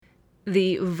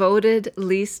The voted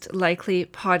least likely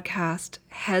podcast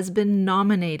has been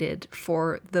nominated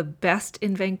for the Best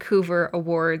in Vancouver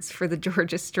awards for the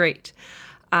Georgia Strait.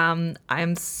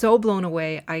 I'm so blown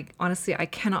away. I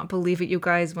cannot believe it, you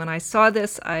guys. When I saw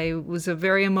this, I was a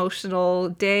very emotional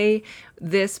day.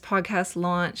 This podcast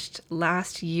launched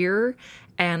last year,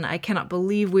 and I cannot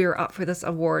believe we are up for this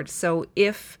award. So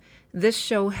if this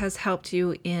show has helped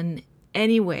you in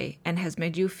any way and has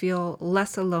made you feel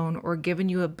less alone or given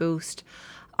you a boost,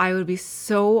 I would be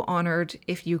so honored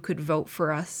if you could vote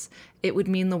for us. It would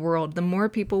mean the world. The more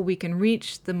people we can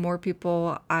reach, the more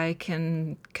people I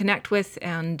can connect with,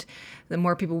 and the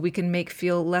more people we can make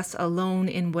feel less alone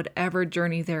in whatever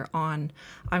journey they're on.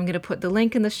 I'm going to put the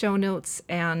link in the show notes,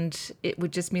 and it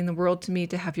would just mean the world to me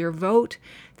to have your vote.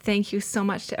 Thank you so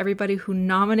much to everybody who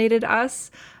nominated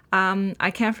us.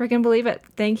 I can't freaking believe it.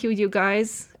 Thank you, you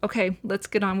guys. Okay, let's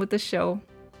get on with the show.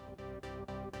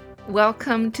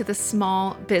 Welcome to the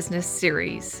Small Business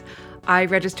Series. I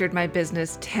registered my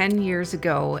business 10 years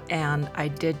ago, and I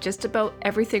did just about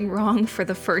everything wrong for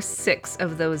the first 6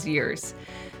 of those years.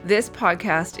 This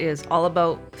podcast is all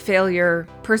about failure,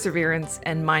 perseverance,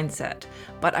 and mindset,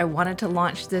 but I wanted to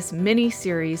launch this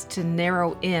mini-series to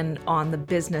narrow in on the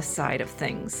business side of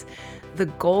things. The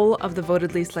goal of the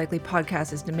Voted Least Likely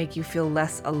podcast is to make you feel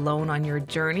less alone on your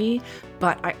journey,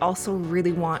 but I also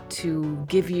really want to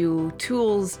give you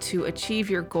tools to achieve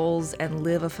your goals and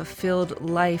live a fulfilled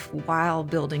life while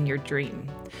building your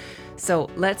dream. So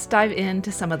let's dive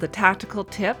into some of the tactical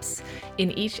tips.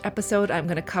 In each episode, I'm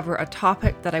going to cover a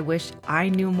topic that I wish I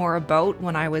knew more about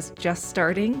when I was just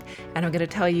starting, and I'm going to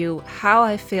tell you how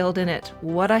I failed in it,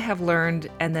 what I have learned,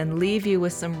 and then leave you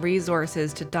with some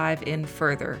resources to dive in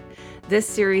further. This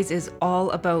series is all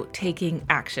about taking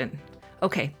action.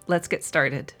 Okay, let's get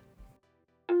started.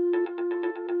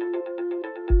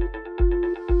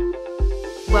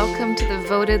 Welcome to the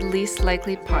Voted Least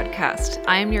Likely podcast.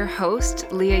 I am your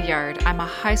host, Leah Yard. I'm a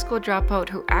high school dropout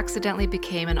who accidentally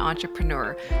became an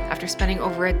entrepreneur. After spending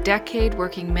over a decade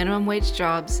working minimum wage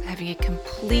jobs, having a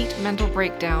complete mental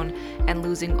breakdown, and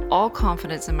losing all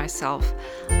confidence in myself,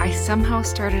 I somehow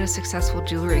started a successful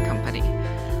jewelry company.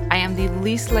 I am the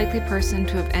least likely person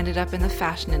to have ended up in the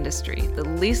fashion industry, the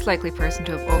least likely person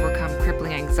to have overcome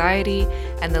crippling anxiety,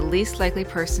 and the least likely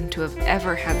person to have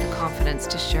ever had the confidence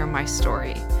to share my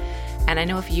story. And I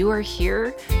know if you are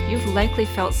here, you've likely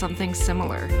felt something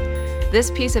similar.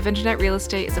 This piece of internet real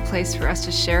estate is a place for us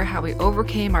to share how we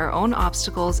overcame our own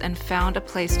obstacles and found a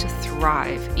place to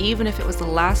thrive, even if it was the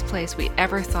last place we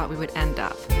ever thought we would end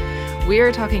up. We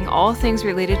are talking all things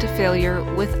related to failure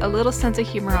with a little sense of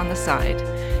humor on the side.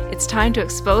 It's time to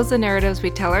expose the narratives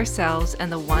we tell ourselves and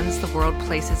the ones the world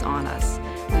places on us.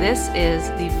 This is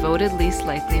the Voted Least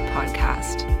Likely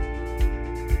podcast.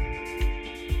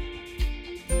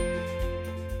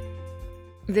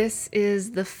 This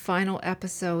is the final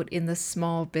episode in the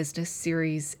Small Business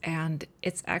series, and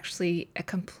it's actually a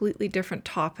completely different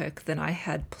topic than I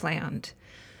had planned.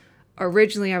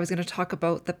 Originally, I was going to talk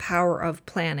about the power of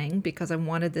planning because I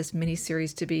wanted this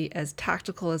mini-series to be as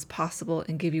tactical as possible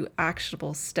and give you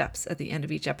actionable steps at the end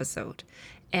of each episode.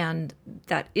 And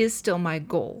that is still my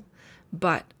goal.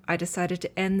 But I decided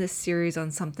to end this series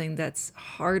on something that's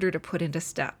harder to put into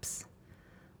steps: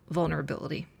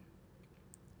 vulnerability.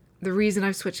 The reason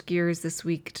I've switched gears this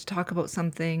week to talk about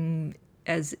something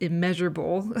as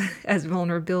immeasurable as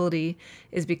vulnerability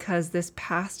is because this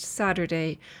past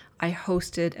Saturday, I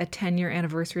hosted a 10-year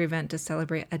anniversary event to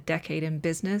celebrate a decade in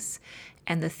business.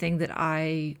 And the thing that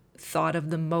I thought of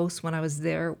the most when I was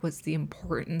there was the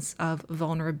importance of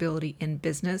vulnerability in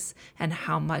business and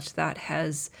how much that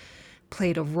has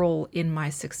played a role in my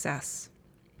success.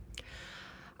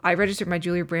 I registered my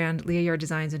jewelry brand, Leah Yard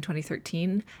Designs, in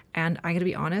 2013. And I'm going to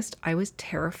be honest, I was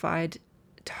terrified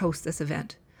to host this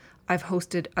event. I've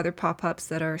hosted other pop-ups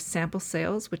that are sample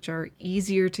sales, which are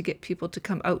easier to get people to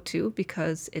come out to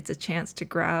because it's a chance to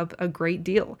grab a great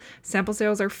deal. Sample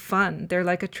sales are fun. They're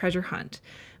like a treasure hunt.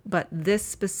 But this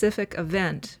specific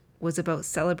event was about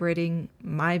celebrating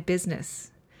my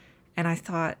business. And I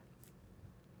thought,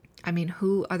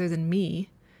 who other than me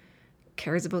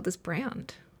cares about this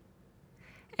brand?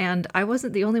 And I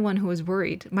wasn't the only one who was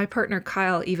worried. My partner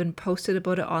Kyle even posted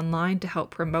about it online to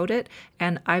help promote it.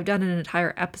 And I've done an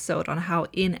entire episode on how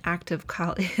inactive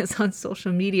Kyle is on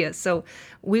social media. So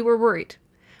we were worried.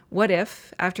 What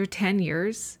if after 10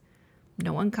 years,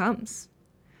 no one comes?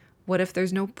 What if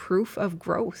there's no proof of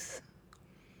growth?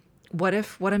 What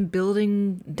if what I'm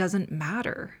building doesn't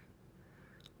matter?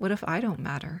 What if I don't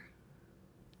matter?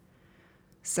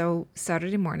 So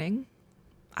Saturday morning,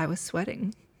 I was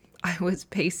sweating. I was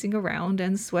pacing around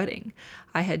and sweating.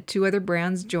 I had two other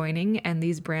brands joining, and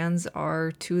these brands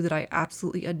are two that I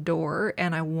absolutely adore,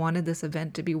 and I wanted this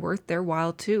event to be worth their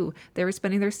while too. They were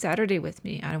spending their Saturday with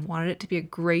me, and I wanted it to be a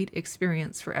great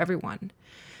experience for everyone.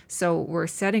 So we're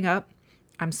setting up.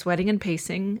 I'm sweating and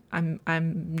pacing. I'm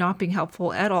not being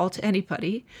helpful at all to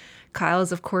anybody. Kyle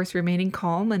is, of course, remaining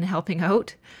calm and helping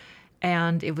out.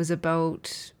 And it was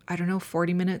about, I don't know,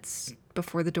 40 minutes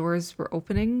before the doors were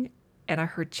opening, and I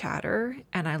heard chatter,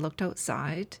 and I looked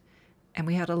outside, and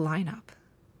we had a lineup.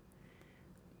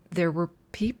 There were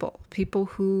people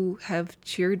who have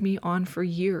cheered me on for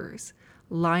years,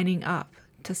 lining up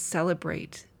to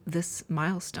celebrate this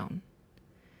milestone.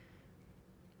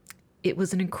 It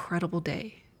was an incredible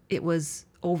day. It was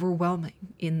overwhelming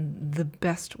in the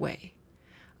best way.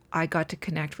 I got to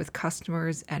connect with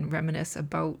customers and reminisce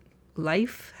about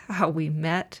life, how we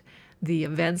met, the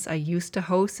events I used to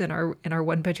host in our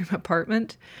one-bedroom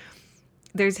apartment.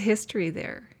 There's history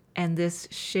there, and this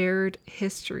shared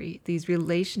history, these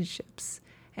relationships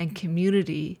and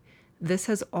community, this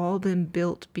has all been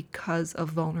built because of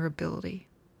vulnerability.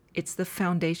 It's the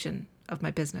foundation of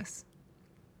my business.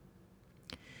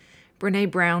 Brené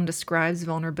Brown describes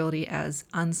vulnerability as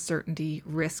uncertainty,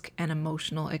 risk, and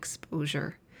emotional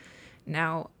exposure.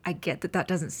 Now, I get that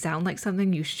doesn't sound like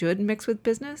something you should mix with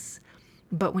business,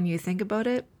 but when you think about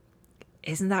it,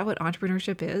 isn't that what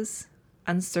entrepreneurship is?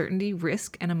 Uncertainty,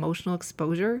 risk, and emotional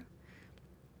exposure?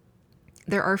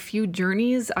 There are few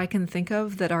journeys I can think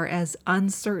of that are as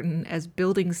uncertain as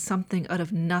building something out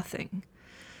of nothing.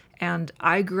 And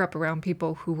I grew up around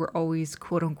people who were always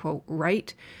quote unquote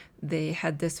right. They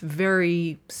had this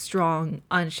very strong,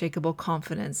 unshakable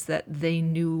confidence that they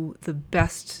knew the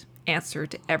best answer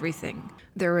to everything.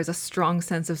 There was a strong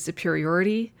sense of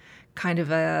superiority, kind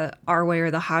of a our way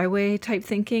or the highway type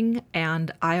thinking,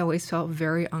 and I always felt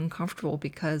very uncomfortable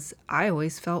because I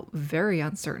always felt very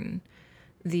uncertain.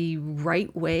 The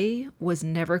right way was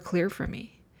never clear for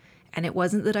me. And it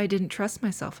wasn't that I didn't trust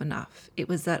myself enough. It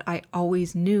was that I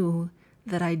always knew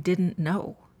that I didn't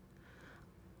know.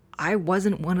 I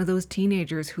wasn't one of those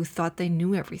teenagers who thought they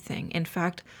knew everything. In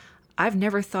fact, I've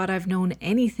never thought I've known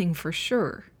anything for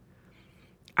sure.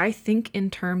 I think in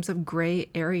terms of gray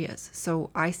areas. So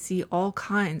I see all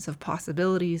kinds of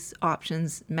possibilities,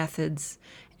 options, methods.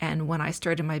 And when I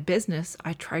started my business,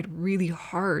 I tried really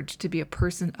hard to be a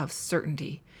person of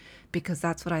certainty because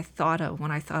that's what I thought of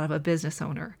when I thought of a business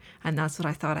owner. And that's what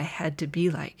I thought I had to be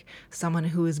like. Someone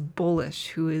who is bullish,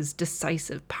 who is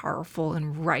decisive, powerful,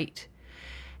 and right.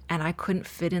 And I couldn't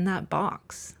fit in that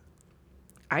box.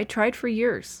 I tried for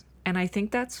years. And I think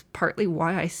that's partly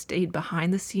why I stayed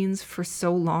behind the scenes for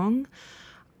so long.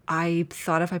 I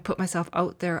thought if I put myself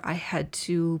out there, I had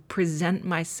to present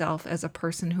myself as a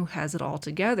person who has it all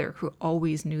together, who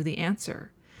always knew the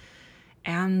answer.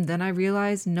 And then I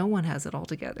realized no one has it all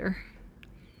together.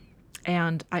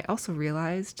 And I also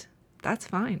realized that's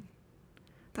fine.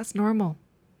 That's normal.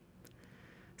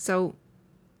 So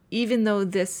even though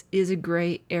this is a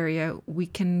gray area, we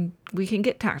can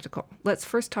get tactical. Let's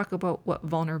first talk about what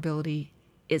vulnerability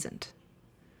isn't.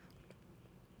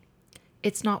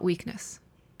 It's not weakness.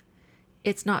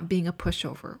 It's not being a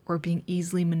pushover or being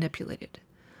easily manipulated.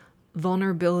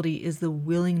 Vulnerability is the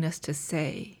willingness to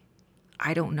say,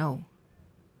 I don't know,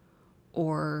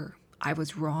 or I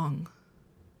was wrong,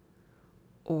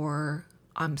 or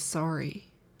I'm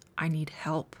sorry, I need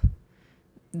help.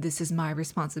 This is my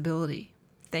responsibility.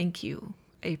 Thank you.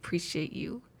 I appreciate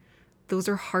you. Those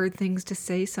are hard things to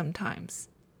say sometimes,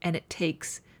 and it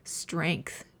takes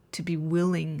strength to be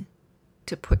willing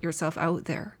to put yourself out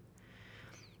there.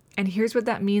 And here's what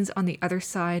that means on the other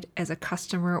side as a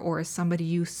customer or as somebody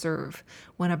you serve.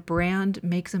 When a brand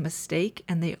makes a mistake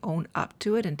and they own up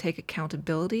to it and take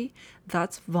accountability,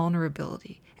 that's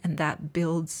vulnerability, and that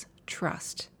builds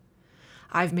trust.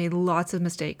 I've made lots of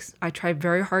mistakes. I try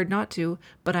very hard not to,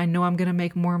 but I know I'm going to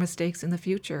make more mistakes in the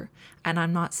future. And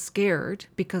I'm not scared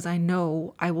because I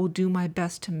know I will do my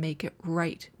best to make it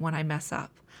right when I mess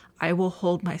up. I will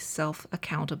hold myself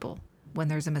accountable when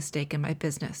there's a mistake in my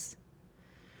business.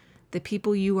 The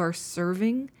people you are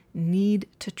serving need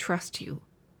to trust you.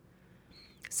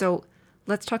 So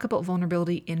let's talk about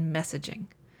vulnerability in messaging.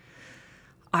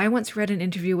 I once read an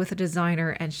interview with a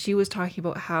designer, and she was talking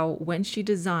about how when she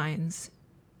designs,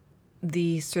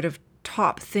 the sort of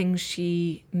top thing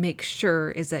she makes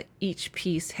sure is that each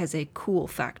piece has a cool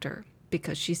factor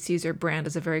because she sees her brand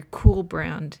as a very cool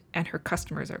brand and her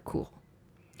customers are cool.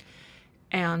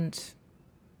 And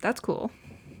that's cool.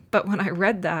 But when I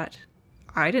read that,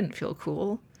 I didn't feel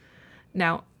cool.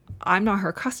 Now, I'm not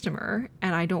her customer,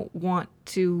 and I don't want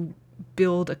to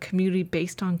build a community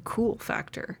based on cool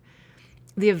factor.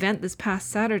 The event this past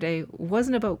Saturday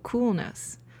wasn't about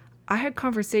coolness. I had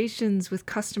conversations with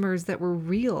customers that were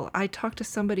real. I talked to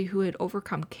somebody who had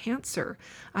overcome cancer,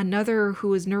 another who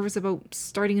was nervous about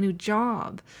starting a new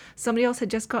job. Somebody else had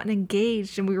just gotten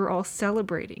engaged and we were all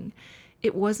celebrating.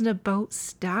 It wasn't about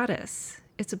status.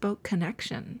 It's about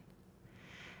connection.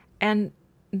 And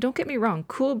don't get me wrong,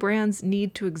 cool brands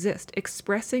need to exist.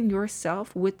 Expressing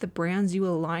yourself with the brands you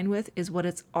align with is what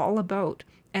it's all about.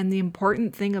 And the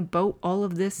important thing about all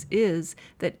of this is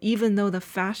that even though the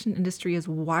fashion industry is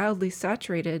wildly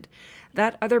saturated,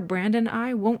 that other brand and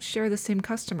I won't share the same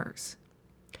customers.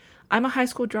 I'm a high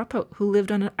school dropout who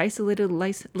lived on an isolated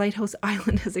lighthouse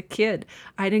island as a kid.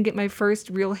 I didn't get my first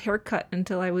real haircut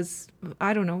until I was,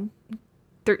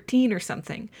 13 or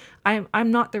something.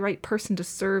 I'm not the right person to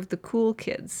serve the cool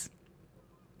kids.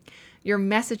 Your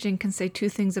messaging can say two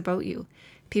things about you.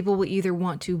 People will either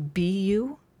want to be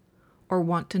you or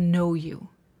want to know you.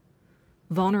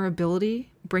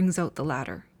 Vulnerability brings out the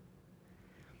latter.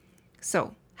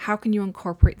 So, how can you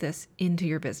incorporate this into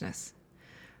your business?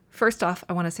 First off,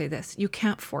 I want to say this. You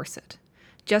can't force it.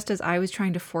 Just as I was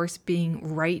trying to force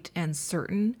being right and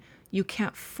certain, you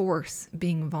can't force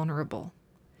being vulnerable.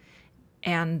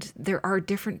 And there are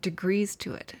different degrees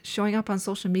to it. Showing up on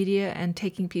social media and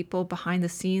taking people behind the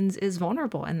scenes is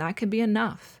vulnerable, and that can be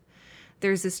enough.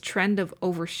 There's this trend of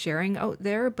oversharing out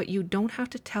there, but you don't have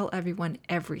to tell everyone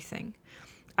everything.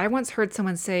 I once heard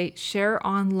someone say, share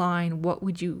online what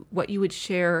you would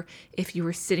share if you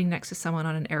were sitting next to someone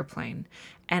on an airplane.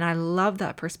 And I love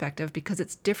that perspective because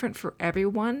it's different for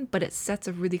everyone, but it sets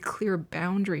a really clear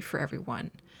boundary for everyone.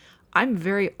 I'm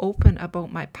very open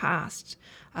about my past,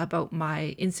 about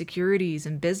my insecurities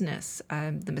in business,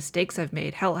 the mistakes I've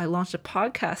made. Hell, I launched a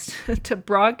podcast to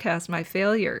broadcast my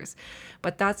failures,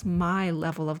 but that's my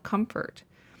level of comfort.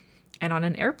 And on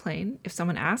an airplane, if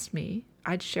someone asked me,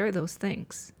 I'd share those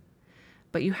things.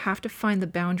 But you have to find the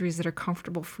boundaries that are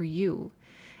comfortable for you.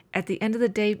 At the end of the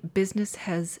day, business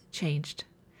has changed.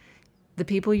 The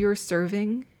people you're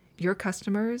serving, your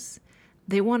customers,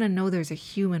 they want to know there's a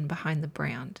human behind the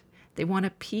brand. They want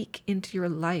to peek into your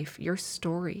life, your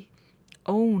story.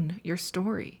 Own your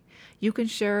story. You can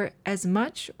share as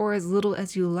much or as little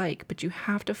as you like, but you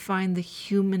have to find the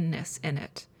humanness in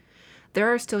it.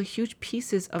 There are still huge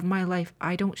pieces of my life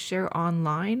I don't share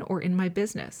online or in my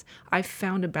business. I've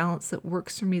found a balance that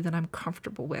works for me that I'm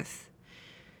comfortable with.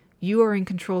 You are in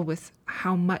control with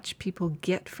how much people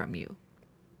get from you.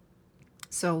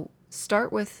 So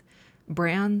start with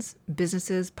brands,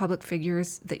 businesses, public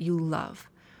figures that you love.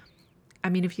 I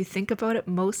mean, if you think about it,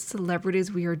 most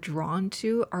celebrities we are drawn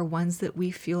to are ones that we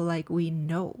feel like we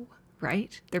know,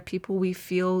 right? They're people we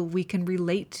feel we can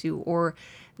relate to, or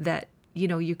that,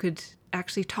 you could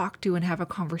actually talk to and have a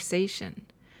conversation.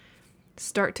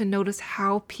 Start to notice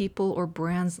how people or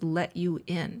brands let you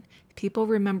in. People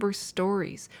remember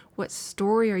stories. What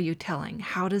story are you telling?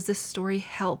 How does this story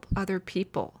help other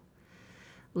people?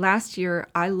 Last year,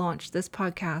 I launched this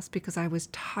podcast because I was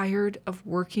tired of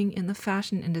working in the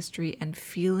fashion industry and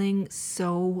feeling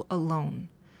so alone.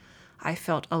 I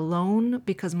felt alone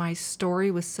because my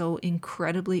story was so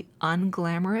incredibly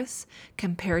unglamorous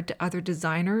compared to other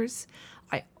designers.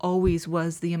 I always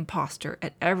was the imposter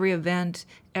at every event.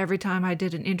 Every time I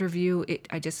did an interview,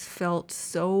 I just felt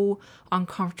so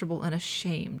uncomfortable and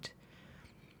ashamed.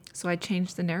 So I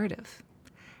changed the narrative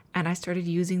and I started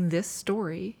using this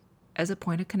story as a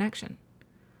point of connection.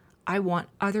 I want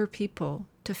other people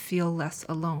to feel less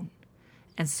alone.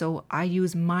 And so I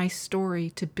use my story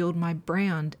to build my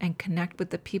brand and connect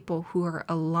with the people who are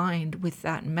aligned with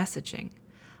that messaging.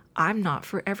 I'm not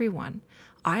for everyone.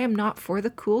 I am not for the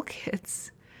cool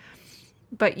kids.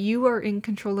 But you are in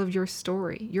control of your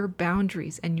story, your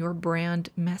boundaries, and your brand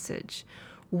message.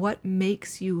 What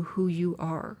makes you who you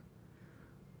are?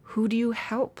 Who do you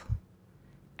help?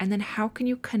 And then how can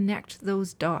you connect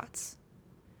those dots?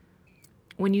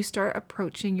 When you start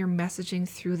approaching your messaging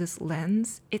through this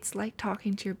lens, it's like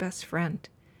talking to your best friend.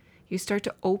 You start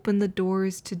to open the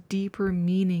doors to deeper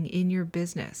meaning in your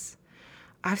business.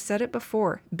 I've said it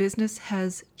before, business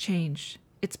has changed.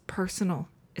 It's personal,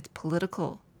 it's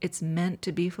political, it's meant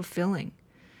to be fulfilling.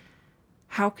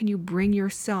 How can you bring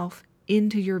yourself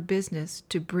into your business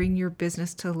to bring your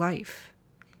business to life?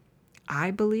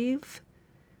 I believe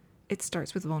it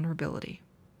starts with vulnerability.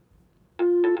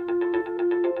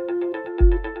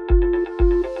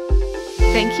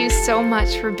 Thank you so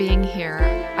much for being here.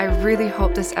 I really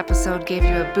hope this episode gave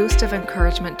you a boost of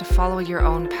encouragement to follow your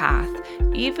own path,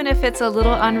 even if it's a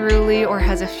little unruly or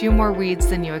has a few more weeds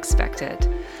than you expected.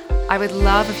 I would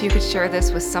love if you could share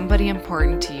this with somebody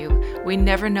important to you. We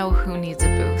never know who needs a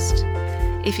boost.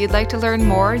 If you'd like to learn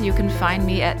more, you can find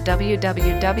me at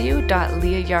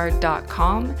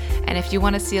www.leahyard.com. And if you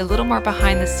want to see a little more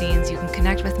behind the scenes, you can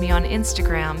connect with me on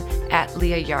Instagram at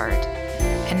Leah Yard.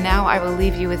 And now I will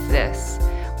leave you with this.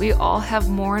 We all have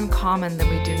more in common than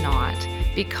we do not.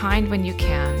 Be kind when you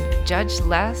can. Judge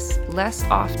less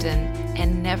often,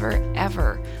 and never,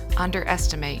 ever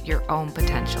underestimate your own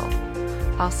potential.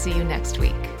 I'll see you next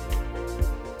week.